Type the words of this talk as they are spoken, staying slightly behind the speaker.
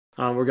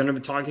We're going to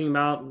be talking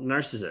about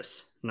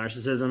narcissism,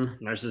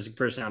 narcissistic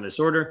personality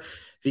disorder.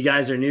 If you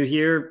guys are new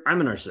here, I'm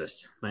a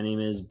narcissist. My name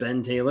is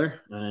Ben Taylor,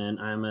 and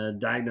I'm a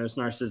diagnosed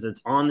narcissist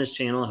that's on this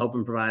channel,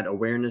 helping provide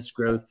awareness,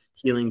 growth,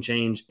 healing,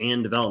 change,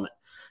 and development.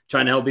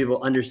 Trying to help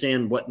people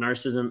understand what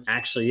narcissism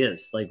actually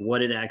is, like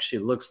what it actually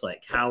looks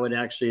like, how it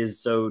actually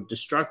is so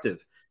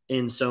destructive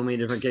in so many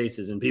different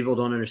cases, and people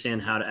don't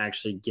understand how to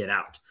actually get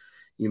out.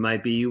 You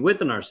might be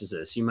with a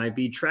narcissist. You might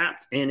be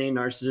trapped in a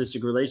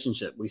narcissistic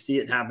relationship. We see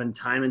it happen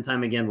time and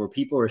time again where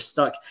people are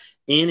stuck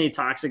in a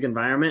toxic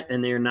environment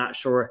and they're not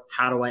sure,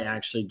 how do I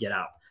actually get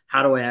out?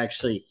 How do I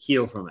actually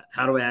heal from it?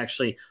 How do I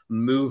actually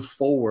move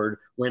forward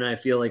when I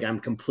feel like I'm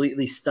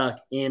completely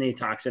stuck in a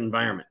toxic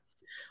environment?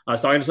 I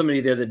was talking to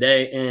somebody the other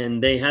day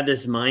and they had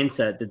this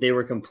mindset that they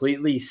were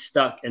completely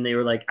stuck and they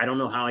were like, I don't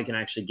know how I can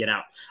actually get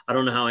out. I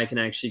don't know how I can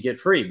actually get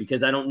free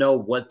because I don't know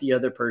what the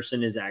other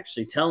person is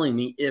actually telling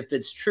me, if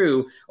it's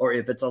true or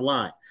if it's a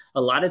lie.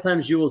 A lot of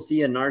times you will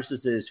see a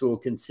narcissist who will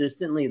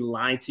consistently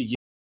lie to you.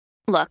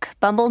 Look,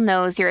 Bumble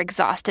knows you're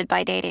exhausted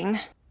by dating.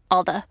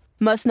 All the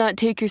must not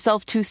take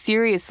yourself too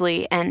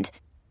seriously and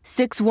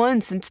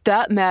 6'1" since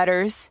that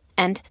matters.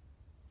 And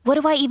what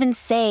do I even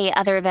say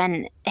other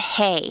than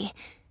hey?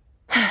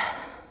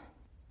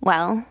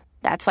 Well,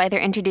 that's why they're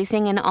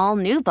introducing an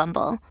all-new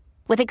Bumble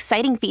with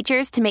exciting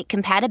features to make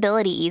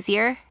compatibility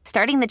easier,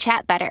 starting the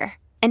chat better,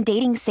 and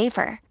dating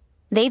safer.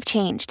 They've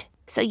changed,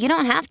 so you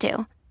don't have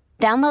to.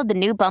 Download the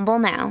new Bumble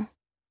now.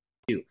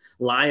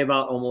 Lie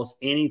about almost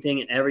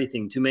anything and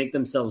everything to make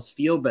themselves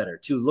feel better,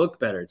 to look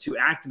better, to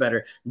act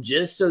better,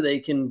 just so they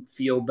can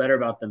feel better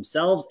about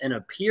themselves and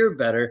appear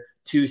better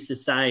to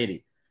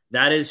society.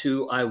 That is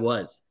who I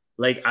was.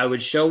 Like, I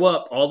would show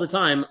up all the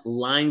time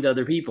lying to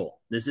other people.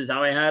 This is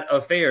how I had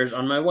affairs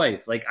on my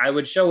wife. Like, I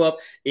would show up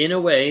in a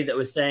way that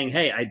was saying,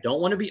 hey, I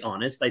don't want to be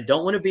honest. I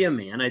don't want to be a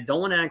man. I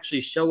don't want to actually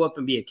show up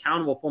and be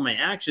accountable for my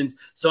actions.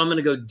 So I'm going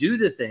to go do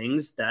the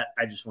things that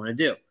I just want to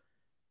do.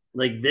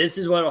 Like, this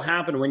is what will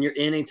happen when you're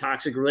in a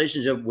toxic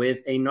relationship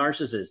with a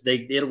narcissist.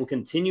 It will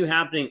continue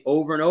happening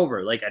over and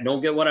over. Like, I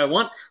don't get what I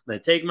want. I'm going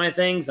to take my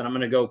things and I'm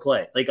going to go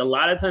play. Like, a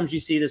lot of times you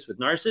see this with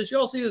narcissists. You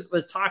also see this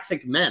with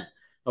toxic men.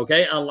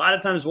 Okay. A lot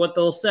of times what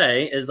they'll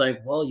say is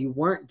like, well, you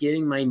weren't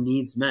getting my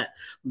needs met.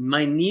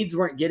 My needs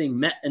weren't getting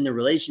met in the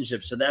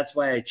relationship. So that's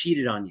why I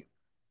cheated on you.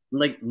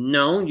 Like,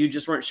 no, you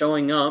just weren't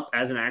showing up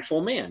as an actual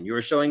man. You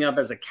were showing up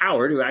as a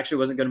coward who actually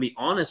wasn't going to be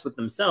honest with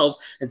themselves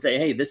and say,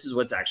 hey, this is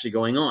what's actually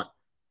going on.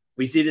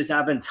 We see this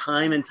happen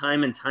time and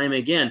time and time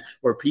again,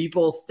 where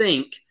people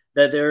think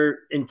that they're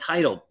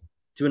entitled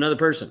to another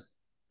person.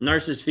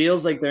 Narcissist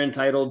feels like they're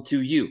entitled to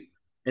you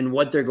and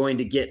what they're going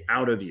to get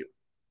out of you.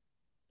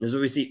 This is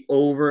what we see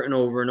over and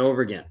over and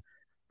over again.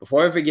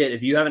 Before I forget,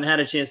 if you haven't had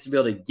a chance to be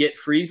able to get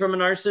free from a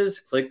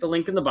narcissist, click the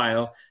link in the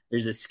bio.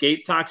 There's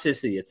Escape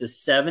Toxicity. It's a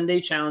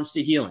 7-day challenge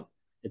to healing.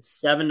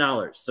 It's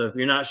 $7. So if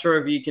you're not sure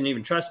if you can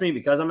even trust me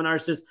because I'm a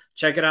narcissist,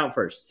 check it out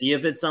first. See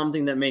if it's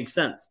something that makes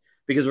sense.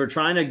 Because we're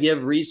trying to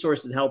give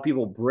resources to help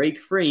people break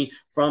free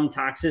from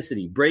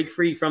toxicity, break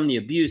free from the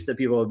abuse that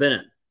people have been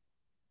in.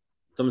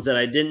 Someone said,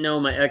 I didn't know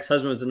my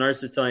ex-husband was a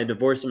narcissist until I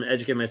divorced him and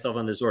educated myself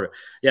on disorder.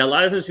 Yeah, a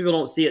lot of times people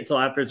don't see it till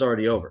after it's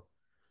already over.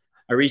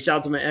 I reached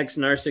out to my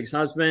ex-narcissist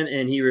husband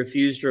and he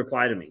refused to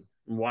reply to me.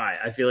 Why?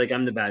 I feel like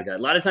I'm the bad guy. A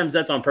lot of times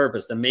that's on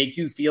purpose to make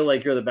you feel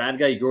like you're the bad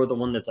guy. You're the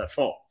one that's at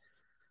fault.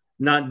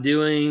 Not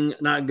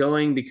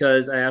going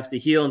because I have to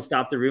heal and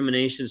stop the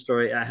rumination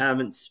story. I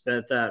haven't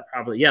spent that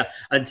properly. Yeah.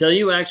 Until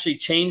you actually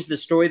change the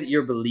story that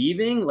you're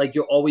believing, like,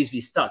 you'll always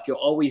be stuck. You'll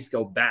always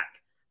go back.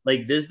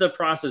 Like, this is the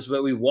process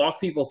where we walk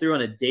people through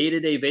on a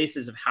day-to-day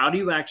basis of how do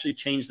you actually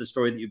change the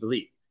story that you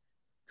believe?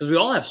 Because we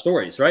all have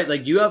stories, right?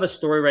 Like, you have a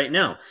story right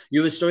now.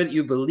 You have a story that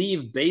you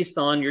believe based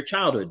on your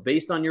childhood,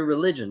 based on your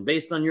religion,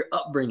 based on your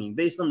upbringing,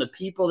 based on the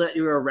people that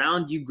you were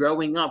around you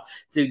growing up,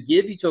 to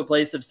give you to a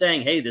place of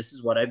saying, hey, this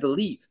is what I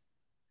believe.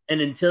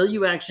 And until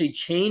you actually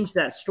change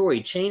that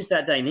story, change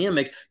that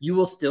dynamic, you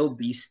will still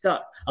be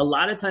stuck. A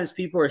lot of times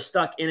people are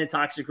stuck in a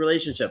toxic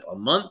relationship a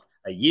month,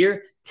 a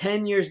year,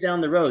 10 years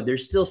down the road. They're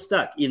still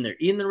stuck either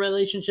in the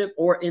relationship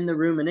or in the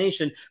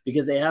rumination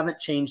because they haven't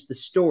changed the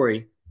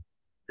story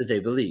that they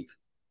believe.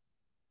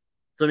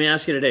 So let me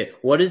ask you today,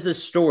 what is the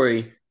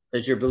story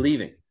that you're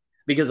believing?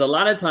 Because a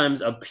lot of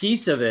times a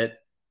piece of it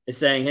is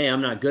saying, hey,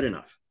 I'm not good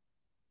enough.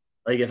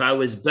 Like, if I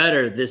was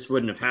better, this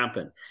wouldn't have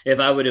happened. If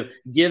I would have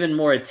given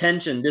more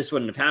attention, this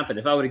wouldn't have happened.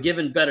 If I would have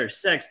given better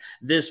sex,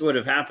 this would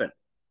have happened.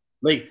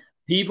 Like,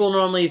 people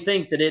normally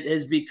think that it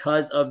is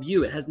because of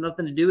you. It has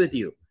nothing to do with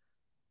you.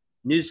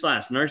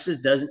 Newsflash,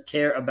 narcissist doesn't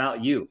care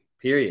about you,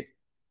 period.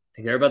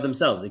 They care about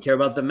themselves. They care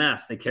about the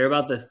mask. They care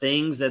about the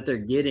things that they're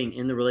getting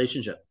in the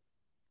relationship.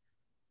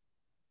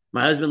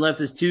 My husband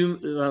left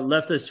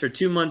us for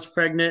 2 months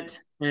pregnant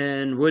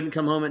and wouldn't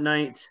come home at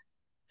night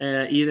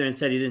either, and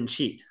said he didn't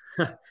cheat.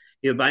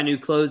 He would buy new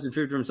clothes and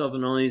food for himself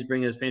and only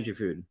bring us pantry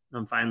food.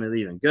 I'm finally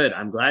leaving. Good.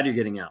 I'm glad you're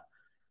getting out.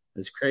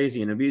 It's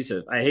crazy and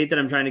abusive. I hate that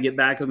I'm trying to get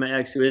back with my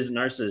ex who is a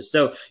narcissist.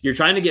 So you're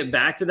trying to get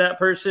back to that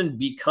person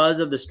because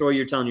of the story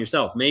you're telling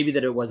yourself. Maybe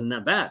that it wasn't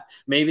that bad.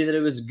 Maybe that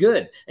it was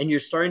good. And you're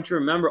starting to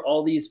remember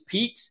all these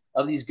peaks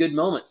of these good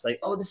moments. Like,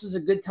 oh, this was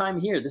a good time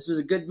here. This was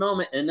a good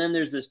moment. And then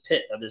there's this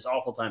pit of this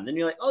awful time. Then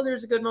you're like, oh,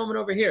 there's a good moment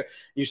over here.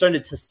 You're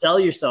starting to sell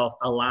yourself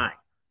a lie.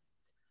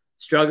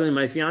 Struggling.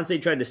 My fiance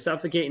tried to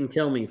suffocate and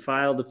kill me.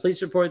 Filed a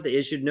police report. They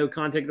issued no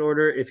contact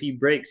order. If he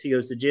breaks, he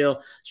goes to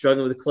jail.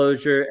 Struggling with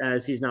closure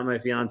as he's not my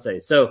fiance.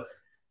 So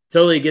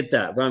totally get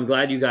that. But I'm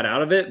glad you got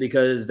out of it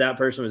because that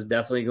person was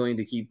definitely going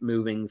to keep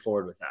moving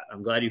forward with that.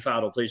 I'm glad you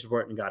filed a police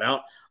report and got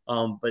out.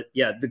 But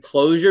yeah, the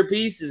closure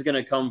piece is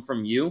going to come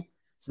from you.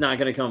 It's not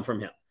going to come from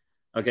him.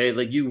 Okay.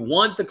 Like you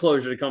want the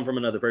closure to come from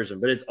another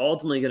person, but it's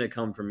ultimately going to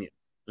come from you.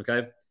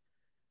 Okay.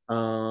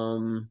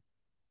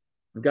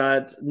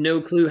 Got no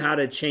clue how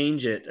to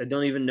change it. I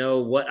don't even know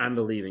what I'm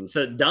believing.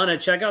 So Donna,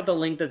 check out the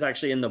link that's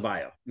actually in the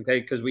bio. Okay.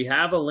 Because we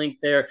have a link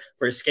there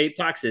for Escape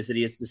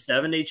Toxicity. It's the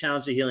 7-day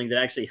challenge to healing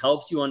that actually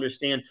helps you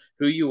understand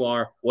who you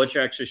are, what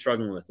you're actually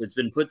struggling with. It's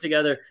been put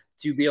together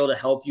to be able to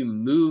help you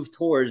move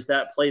towards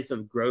that place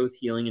of growth,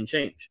 healing, and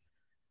change.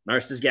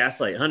 Narcissist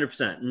gaslight,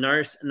 100%.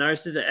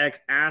 Narcissist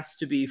asked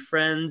to be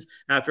friends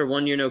after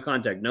 1 year, no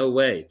contact. No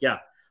way. Yeah.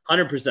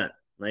 100%.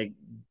 Like,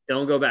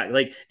 don't go back.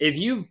 Like, if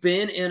you've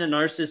been in a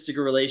narcissistic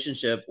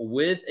relationship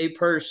with a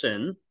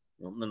person,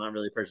 well, they're not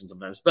really a person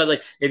sometimes, but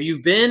like, if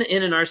you've been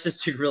in a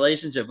narcissistic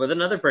relationship with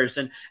another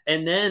person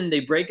and then they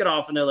break it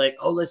off and they're like,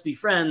 oh, let's be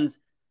friends.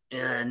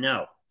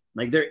 No,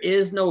 like, there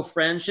is no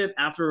friendship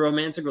after a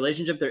romantic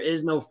relationship. There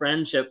is no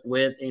friendship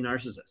with a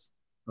narcissist.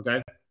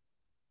 Okay.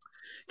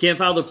 Can't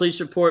file the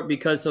police report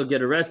because he'll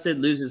get arrested,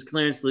 lose his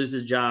clearance, lose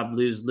his job,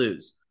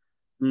 lose.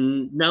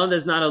 No,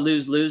 that's not a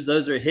lose-lose.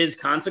 Those are his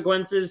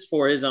consequences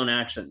for his own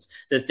actions.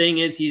 The thing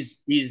is,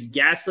 he's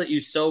gaslit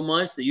you so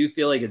much that you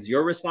feel like it's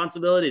your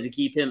responsibility to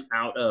keep him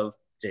out of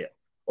jail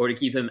or to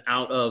keep him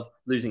out of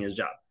losing his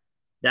job.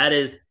 That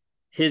is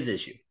his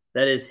issue.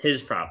 That is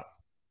his problem.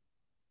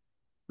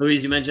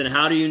 Louise, you mentioned,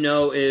 how do you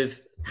know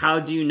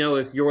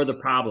if you're the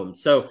problem?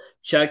 So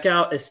check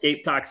out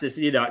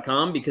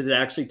escapetoxicity.com because it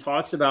actually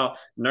talks about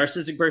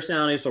narcissistic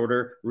personality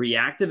disorder,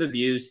 reactive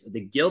abuse,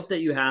 the guilt that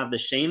you have, the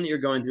shame that you're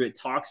going through. It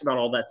talks about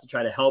all that to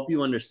try to help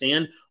you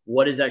understand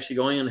what is actually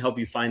going on and help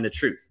you find the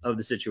truth of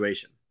the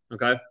situation.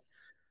 Okay.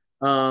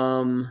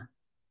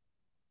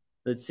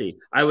 Let's see.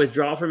 I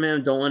withdraw from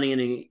him. Don't want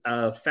any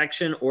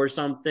affection or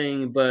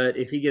something. But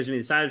if he gives me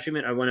the silent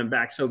treatment, I want him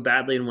back so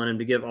badly and want him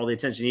to give all the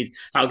attention he needs.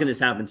 How can this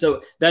happen?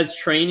 So that's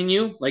training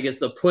you. Like, it's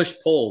the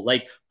push-pull,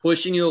 like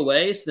pushing you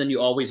away. So then you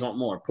always want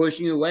more.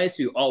 Pushing you away.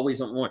 So you always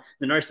want more.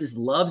 The narcissist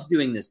loves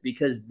doing this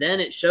because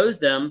then it shows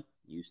them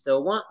you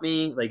still want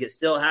me. Like, it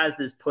still has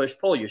this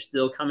push-pull. You're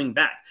still coming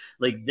back.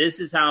 Like, this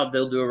is how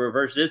they'll do a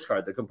reverse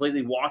discard. They'll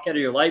completely walk out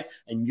of your life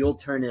and you'll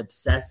turn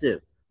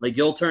obsessive. Like,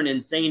 you'll turn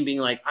insane being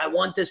like, I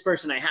want this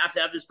person. I have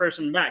to have this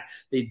person back.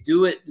 They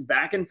do it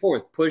back and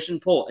forth, push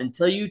and pull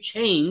until you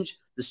change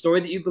the story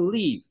that you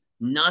believe.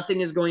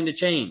 Nothing is going to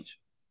change.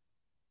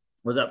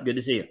 What's up? Good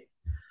to see you.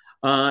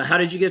 How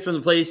did you get from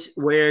the place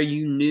where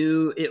you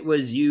knew it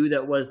was you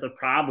that was the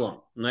problem?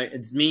 Right?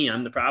 It's me.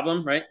 I'm the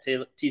problem, right?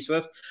 T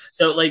Swift.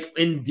 So, like,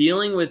 in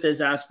dealing with this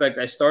aspect,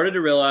 I started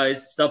to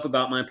realize stuff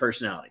about my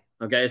personality.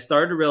 Okay. I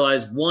started to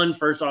realize,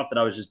 first off, that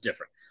I was just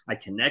different. I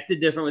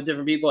connected different with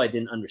different people. I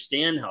didn't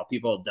understand how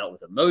people dealt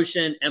with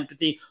emotion,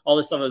 empathy, all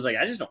this stuff. I was like,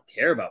 I just don't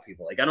care about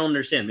people. Like, I don't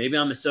understand. Maybe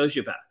I'm a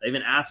sociopath. I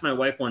even asked my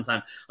wife one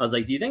time, I was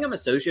like, do you think I'm a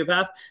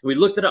sociopath? And we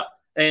looked it up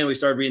and we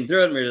started reading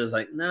through it. And we were just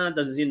like, no, it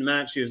doesn't seem to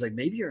match. She was like,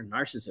 maybe you're a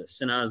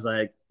narcissist. And I was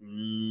like,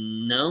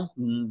 no,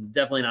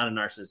 definitely not a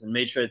narcissist, and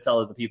made sure to tell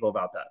other people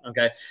about that.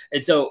 Okay.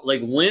 And so,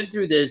 like, went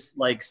through this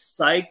like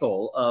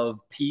cycle of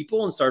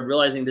people and started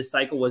realizing this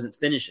cycle wasn't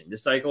finishing.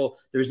 This cycle,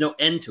 there was no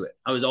end to it.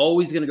 I was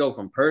always going to go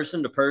from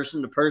person to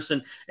person to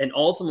person and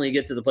ultimately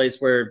get to the place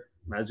where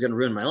I was going to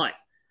ruin my life.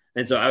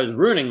 And so I was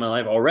ruining my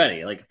life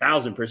already, like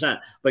 1,000%,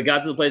 but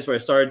got to the place where I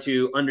started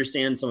to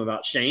understand some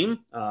about shame.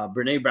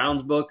 Brene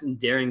Brown's book,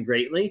 Daring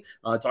Greatly,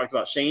 talked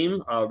about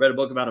shame. Read a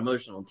book about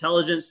emotional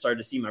intelligence, started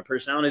to see my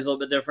personalities a little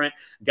bit different.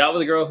 Got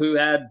with a girl who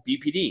had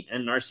BPD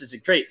and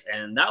narcissistic traits.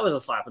 And that was a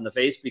slap in the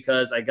face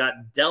because I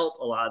got dealt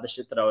a lot of the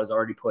shit that I was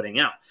already putting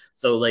out.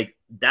 So, like,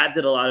 that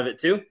did a lot of it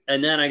too.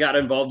 And then I got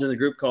involved in the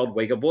group called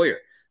Wake Up Warrior.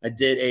 I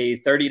did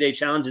a 30-day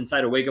challenge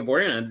inside of Wake Up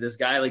Warrior, and I had this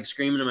guy like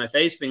screaming in my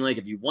face, being like,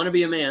 if you want to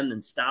be a man,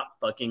 then stop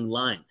fucking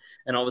lying.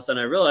 And all of a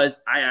sudden I realized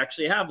I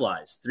actually have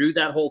lies. Through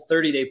that whole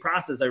 30-day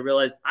process, I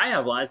realized I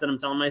have lies that I'm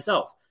telling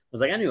myself. I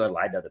was like, I knew I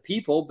lied to other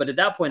people, but at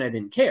that point I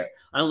didn't care.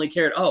 I only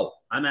cared,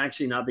 I'm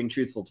actually not being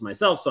truthful to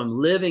myself, so I'm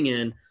living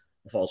in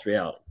a false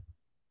reality.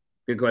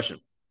 Good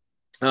question.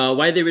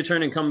 Why did they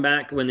return and come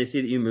back when they see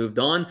that you moved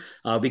on?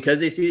 Because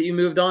they see that you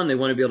moved on, they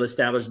want to be able to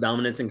establish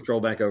dominance and control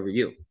back over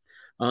you.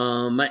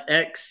 My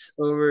ex,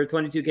 over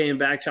 22K in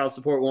back, child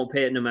support, won't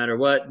pay it no matter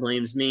what,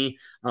 blames me.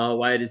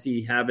 Why does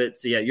he have it?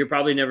 So yeah, you're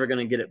probably never going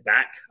to get it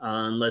back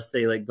unless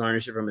they like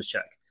garnish it from his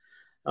check.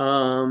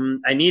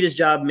 I need his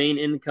job, main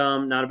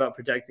income, not about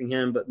protecting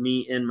him, but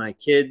me and my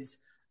kids.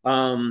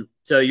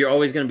 So you're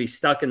always going to be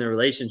stuck in the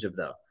relationship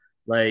though.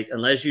 Like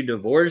unless you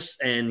divorce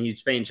and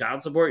he's paying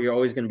child support, you're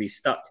always going to be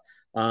stuck.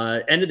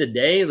 End of the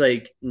day,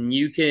 like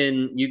you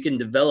can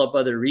develop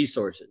other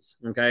resources.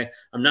 Okay.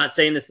 I'm not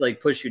saying this to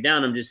like push you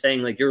down. I'm just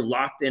saying like you're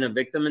locked in a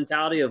victim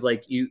mentality of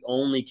like you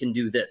only can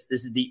do this.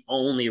 This is the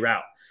only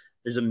route.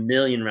 There's a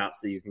million routes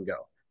that you can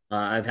go.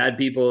 I've had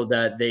people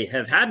that they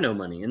have had no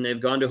money and they've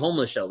gone to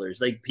homeless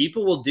shelters. Like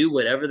people will do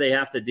whatever they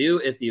have to do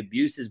if the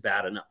abuse is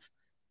bad enough.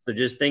 So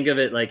just think of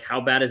it like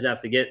how bad does that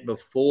have to get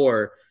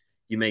before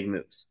you make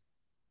moves?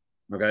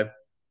 Okay.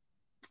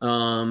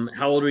 How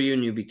old were you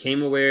when you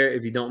became aware?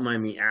 If you don't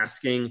mind me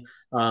asking,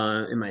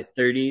 in my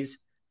 30s.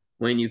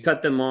 When you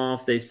cut them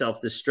off, they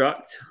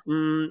self-destruct.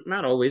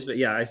 Not always, but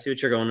yeah, I see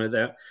what you're going with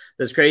there.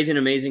 That's crazy and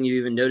amazing. You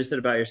even noticed it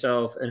about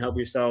yourself and help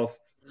yourself.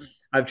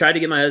 I've tried to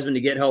get my husband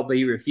to get help, but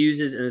he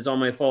refuses, and it's all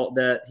my fault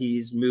that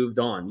he's moved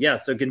on. Yeah,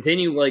 so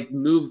continue like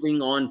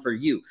moving on for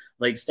you.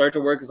 Like start to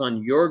work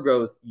on your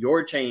growth,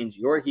 your change,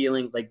 your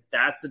healing. Like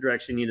that's the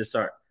direction you need to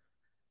start.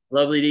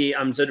 Lovely D,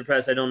 I'm so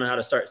depressed. I don't know how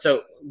to start.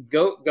 So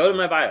go to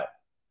my bio.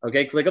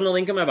 Okay, click on the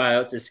link in my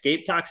bio. It's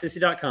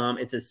escapetoxicity.com.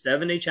 It's a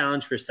 7-day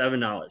challenge for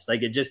 $7.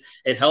 Like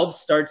it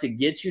helps start to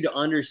get you to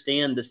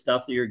understand the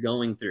stuff that you're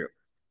going through.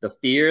 The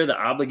fear, the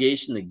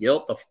obligation, the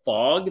guilt, the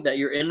fog that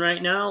you're in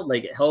right now,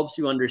 like it helps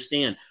you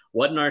understand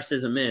what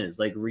narcissism is,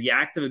 like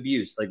reactive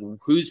abuse, like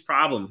whose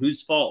problem,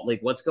 whose fault, like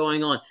what's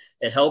going on.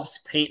 It helps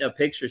paint a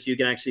picture so you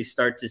can actually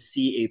start to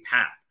see a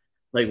path.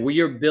 Like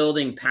we are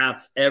building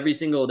paths every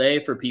single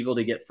day for people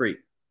to get free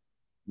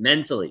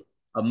mentally,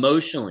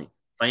 emotionally,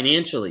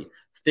 financially,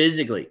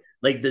 physically.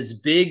 Like this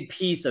big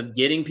piece of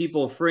getting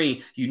people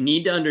free, you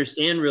need to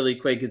understand really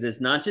quick because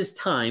it's not just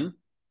time.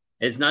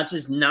 It's not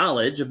just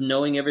knowledge of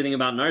knowing everything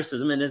about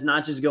narcissism, and it's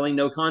not just going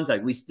no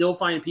contact. We still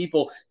find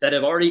people that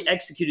have already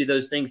executed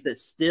those things that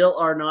still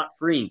are not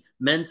free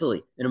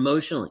mentally and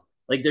emotionally.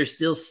 Like they're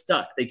still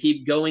stuck. They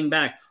keep going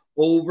back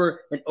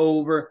over and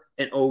over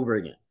and over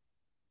again.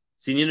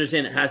 So you need to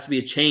understand it has to be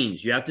a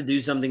change. You have to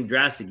do something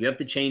drastic. You have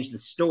to change the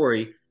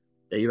story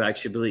that you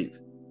actually believe.